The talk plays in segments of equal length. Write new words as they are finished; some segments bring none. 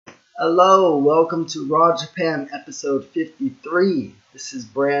Hello, welcome to Raw Japan episode 53. This is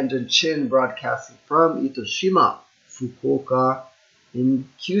Brandon Chin broadcasting from Itoshima, Fukuoka, in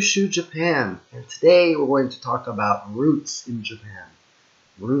Kyushu, Japan. And today we're going to talk about roots in Japan.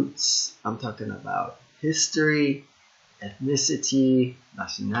 Roots, I'm talking about history, ethnicity,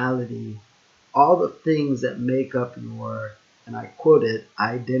 nationality, all the things that make up your, and I quote it,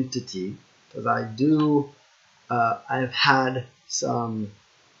 identity. Because I've had some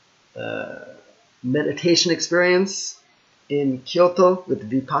meditation experience in Kyoto with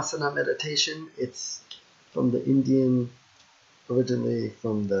Vipassana meditation. It's originally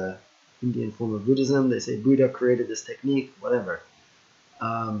from the Indian form of Buddhism. They say Buddha created this technique, whatever.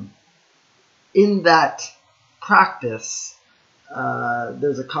 In that practice,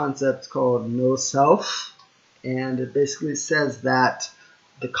 there's a concept called no self, and it basically says that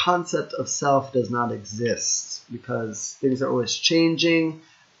the concept of self does not exist because things are always changing,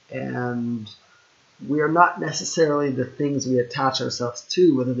 and we are not necessarily the things we attach ourselves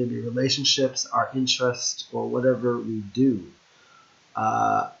to, whether they be relationships, our interests, or whatever we do.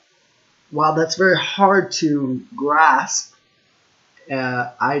 While that's very hard to grasp,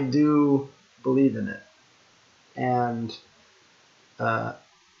 I do believe in it. And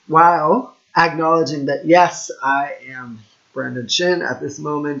while acknowledging that, yes, I am Brandon Chin at this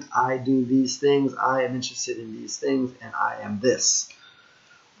moment, I do these things, I am interested in these things, and I am this.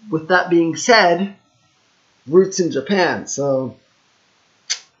 With that being said, roots in Japan. So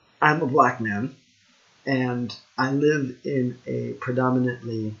I'm a black man, and I live in a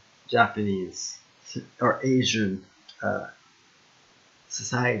predominantly Japanese or Asian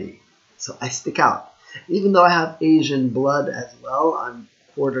society. So I stick out. Even though I have Asian blood as well, I'm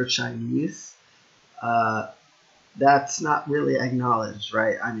quarter Chinese. That's not really acknowledged,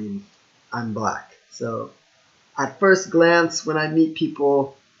 right? I mean, I'm black. So at first glance, when I meet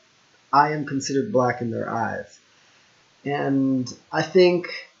people, I am considered black in their eyes. And I think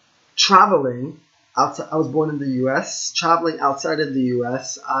traveling outside, I was born in the US, traveling outside of the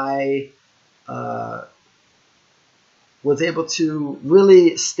US, I was able to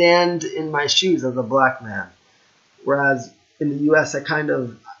really stand in my shoes as a black man. Whereas in the US, I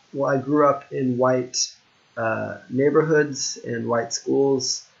grew up in white neighborhoods and white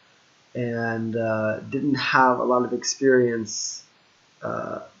schools, and didn't have a lot of experience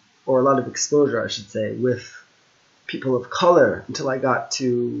or a lot of exposure, I should say, with people of color until I got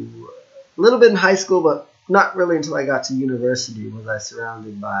to a little bit in high school, but not really until I got to university was I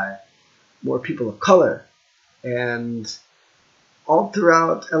surrounded by more people of color. And all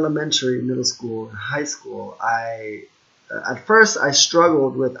throughout elementary, middle school, and high school, at first I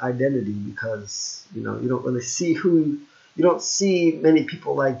struggled with identity because, you don't see many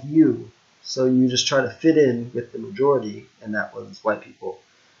people like you, so you just try to fit in with the majority, and that was white people.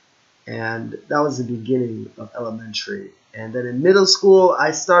 And that was the beginning of elementary. And then in middle school,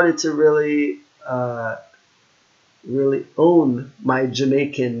 I started to really own my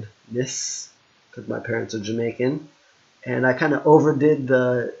Jamaicanness because my parents are Jamaican. And I kind of overdid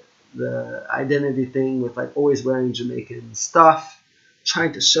the identity thing with like always wearing Jamaican stuff,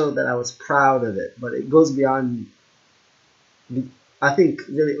 trying to show that I was proud of it. But it goes beyond, I think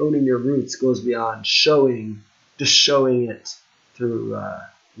really owning your roots goes beyond showing it through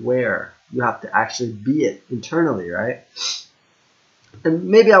wear. You have to actually be it internally, right? And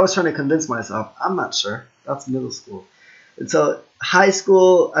maybe I was trying to convince myself. I'm not sure. That's middle school. And so high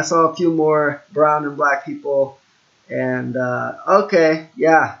school, I saw a few more brown and black people. And okay,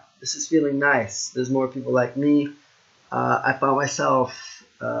 yeah, this is feeling nice. There's more people like me. I found myself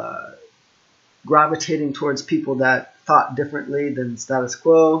gravitating towards people that thought differently than status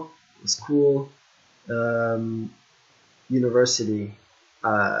quo. It was cool. University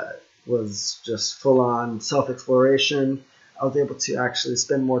was just full-on self-exploration. I was able to actually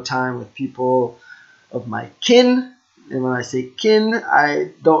spend more time with people of my kin. And when I say kin, I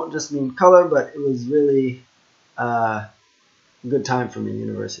don't just mean color, but it was really a good time for me in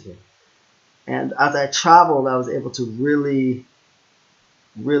university. And as I traveled, I was able to really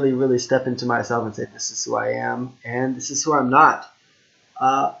step into myself and say, this is who I am, and this is who I'm not.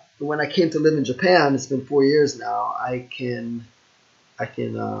 When I came to live in Japan, it's been 4 years now, I can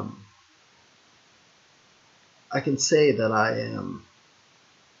say that I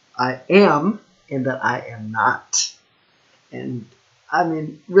am and that I am not. And I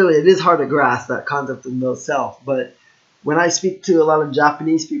mean, really, it is hard to grasp that concept of no self. But when I speak to a lot of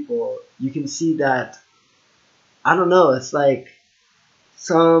Japanese people, you can see that, I don't know, it's like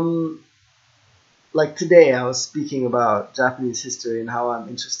like today I was speaking about Japanese history and how I'm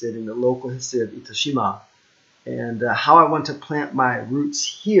interested in the local history of Itoshima and how I want to plant my roots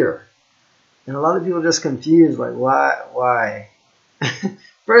here. And a lot of people are just confused, like, why?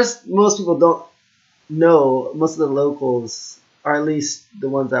 First, most people don't know, most of the locals, or at least the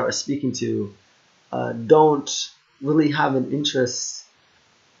ones I was speaking to, don't really have an interest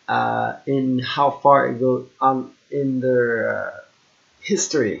in how far it goes on in their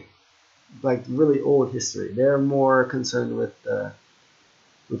history, like really old history. They're more concerned with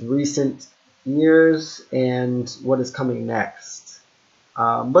recent years and what is coming next.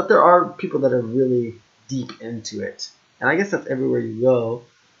 But there are people that are really deep into it, and I guess that's everywhere you go.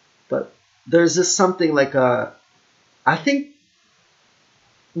 But there's just something like I think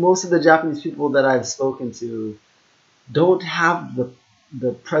most of the Japanese people that I've spoken to don't have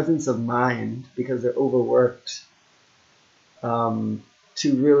the presence of mind because they're overworked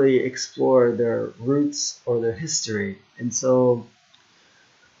to really explore their roots or their history. And so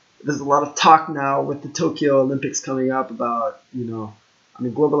there's a lot of talk now with the Tokyo Olympics coming up about, I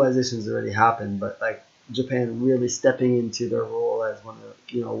mean, globalization has already happened, but like Japan really stepping into their role as one of,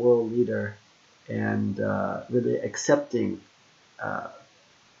 world leader and really accepting uh,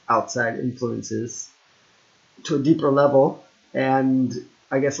 outside influences to a deeper level. And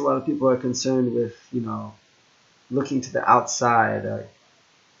I guess a lot of people are concerned with, looking to the outside,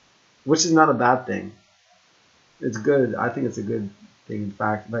 which is not a bad thing. It's good. I think it's a good thing. In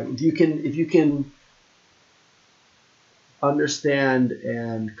fact, like if you can understand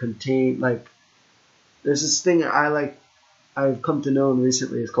and contain, like, there's this thing I've come to know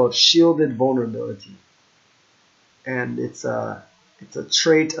recently. It's called shielded vulnerability, and it's a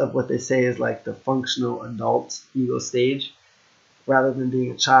trait of what they say is like the functional adult ego stage. Rather than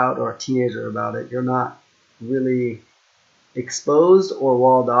being a child or a teenager about it, you're not really exposed or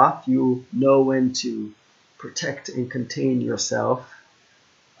walled off. You know when to protect and contain yourself,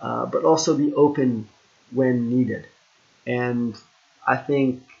 but also be open when needed. And I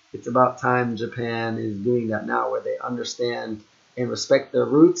think it's about time Japan is doing that now, where they understand and respect their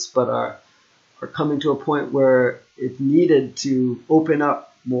roots, but are coming to a point where it's needed to open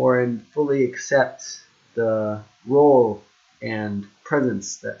up more and fully accept the role and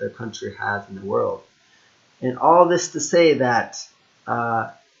presence that their country has in the world. And all this to say that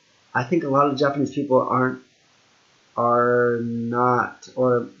I think a lot of Japanese people are not,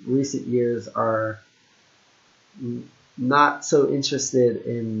 or recent years are not so interested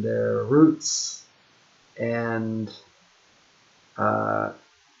in their roots. And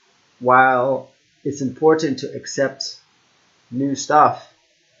while it's important to accept new stuff,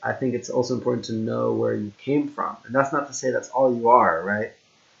 I think it's also important to know where you came from. And that's not to say that's all you are, right?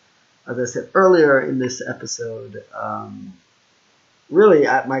 As I said earlier in this episode, really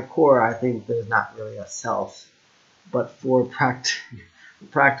at my core, I think there's not really a self. But for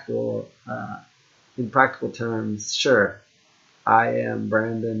practical, in practical terms, sure, I am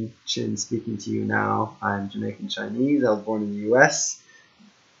Brandon Chin speaking to you now. I'm Jamaican Chinese. I was born in the U.S.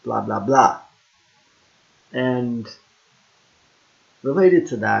 Blah, blah, blah. And related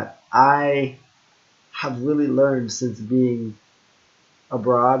to that, I have really learned since being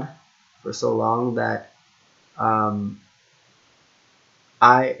abroad for so long that I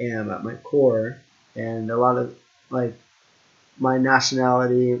am at my core, and a lot of, like, my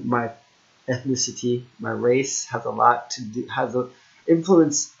nationality, my ethnicity, my race has a lot to do,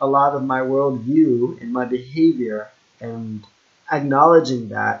 influenced a lot of my worldview and my behavior, and acknowledging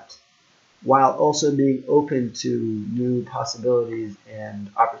that while also being open to new possibilities and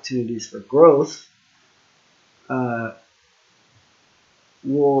opportunities for growth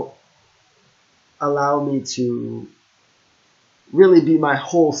will allow me to really be my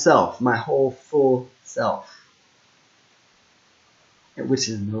whole self, my whole full self. Which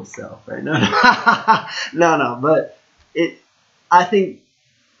is no self, right? No, no. But I think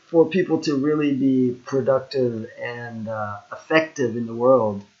for people to really be productive and effective in the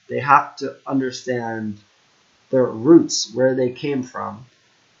world, they have to understand their roots, where they came from,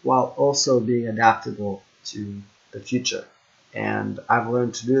 while also being adaptable to the future. And I've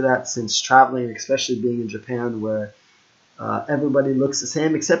learned to do that since traveling, especially being in Japan, where everybody looks the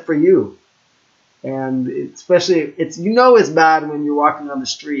same except for you. And especially, it's bad when you're walking on the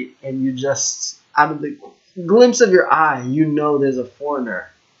street and you just, out of the glimpse of your eye, there's a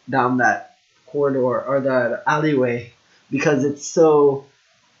foreigner down that corridor or that alleyway, because it's so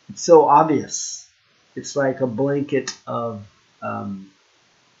obvious. It's like a blanket of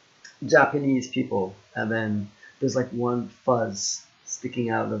Japanese people, and then there's like one fuzz sticking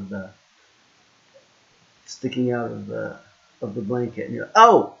out of the blanket, and you're like,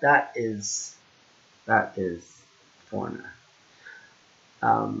 oh, that is foreigner. I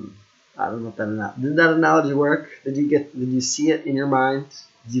don't know if did that analogy work? Did you see it in your mind?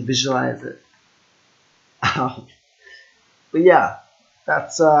 Did you visualize it? But yeah,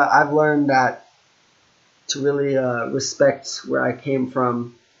 that's I've learned that to really respect where I came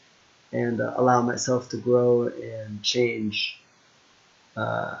from and allow myself to grow and change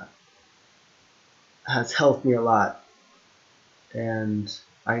uh, has helped me a lot. And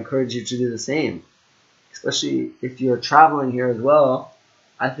I encourage you to do the same, especially if you're traveling here as well.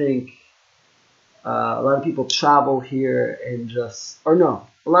 I think a lot of people travel here and just, or no,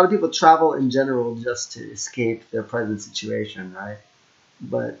 a lot of people travel in general just to escape their present situation, right?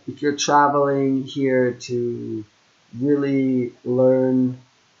 But if you're traveling here to really learn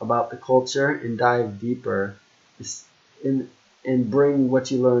about the culture and dive deeper in, and bring what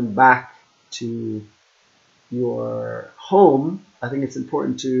you learned back to your home, I think it's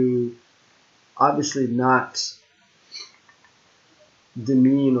important to obviously not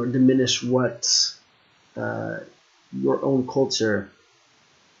demean or diminish what uh, your own culture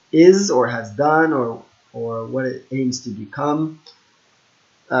is or has done or what it aims to become,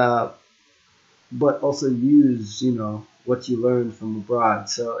 uh, but also use what you learned from abroad.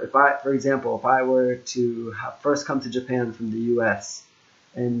 So if I, for example, if I were to have first come to Japan from the U.S.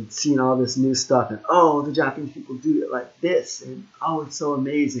 and seen all this new stuff and oh, the Japanese people do it like this and oh, it's so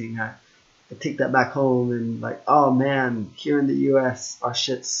amazing. I take that back home and like, oh man, here in the U.S. our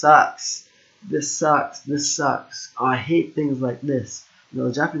shit sucks. This sucks. This sucks. Oh, I hate things like this.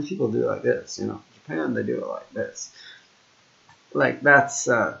 The Japanese people do it like this. Japan, they do it like this. Like that's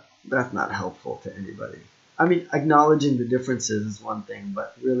not helpful to anybody. I mean, acknowledging the differences is one thing,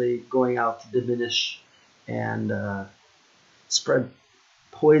 but really going out to diminish and spread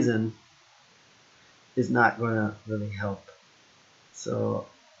poison is not going to really help. So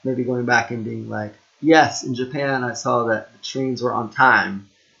maybe going back and being like, yes, in Japan I saw that the trains were on time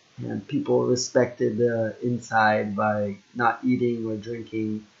and people respected the inside by not eating or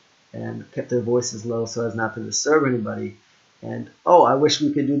drinking and kept their voices low so as not to disturb anybody. And oh, I wish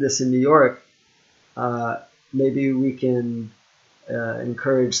we could do this in New York. Maybe we can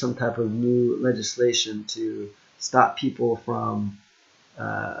encourage some type of new legislation to stop people from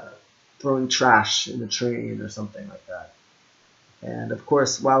uh, throwing trash in the train or something like that. And of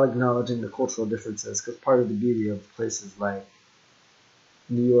course, while acknowledging the cultural differences, because part of the beauty of places like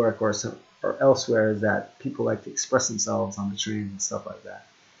New York or elsewhere is that people like to express themselves on the train and stuff like that.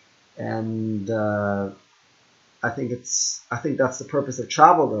 And I think that's the purpose of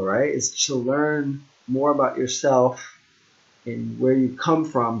travel, though, right? Is to learn more about yourself and where you come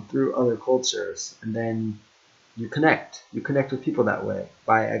from through other cultures, and then you connect. You connect with people that way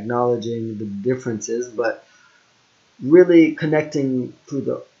by acknowledging the differences, but really connecting through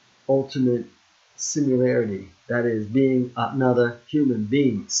the ultimate similarity, that is being another human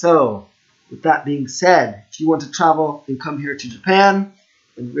being. So, with that being said, if you want to travel, then come here to Japan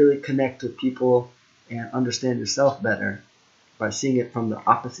and really connect with people and understand yourself better by seeing it from the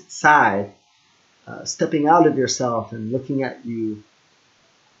opposite side, stepping out of yourself and looking at you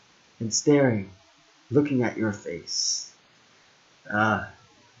and staring, looking at your face, uh,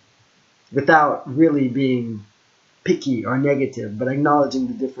 without really being picky or negative, but acknowledging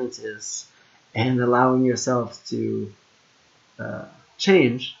the differences and allowing yourself to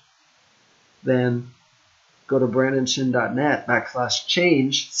change, then go to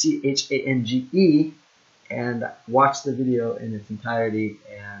brandonshin.net/change, CHANGE, and watch the video in its entirety,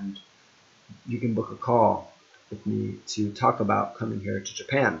 and you can book a call with me to talk about coming here to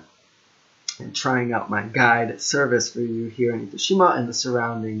Japan and trying out my guide service for you here in Itoshima and the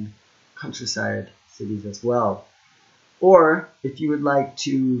surrounding countryside cities as well. Or if you would like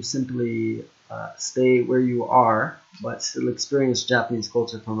to simply stay where you are but still experience Japanese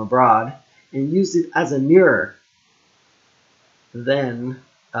culture from abroad and use it as a mirror, then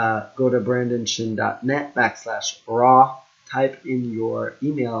go to brandonshin.net/raw, type in your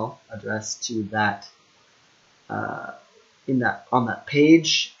email address to that on that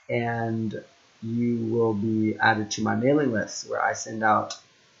page, and you will be added to my mailing list where I send out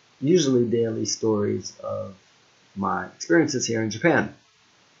usually daily stories of my experiences here in Japan.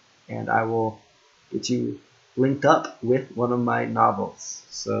 And I will get you linked up with one of my novels.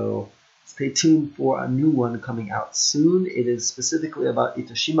 So stay tuned for a new one coming out soon. It is specifically about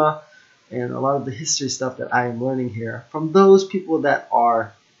Itoshima and a lot of the history stuff that I am learning here from those people that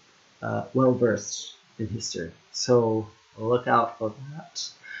are well versed in history. So look out for that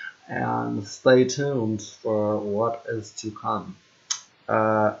and stay tuned for what is to come.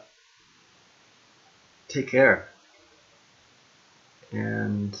 Take care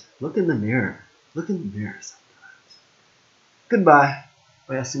and look in the mirror. Look in the mirror sometimes. Goodbye.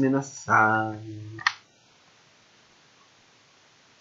 Oyasumi nasai.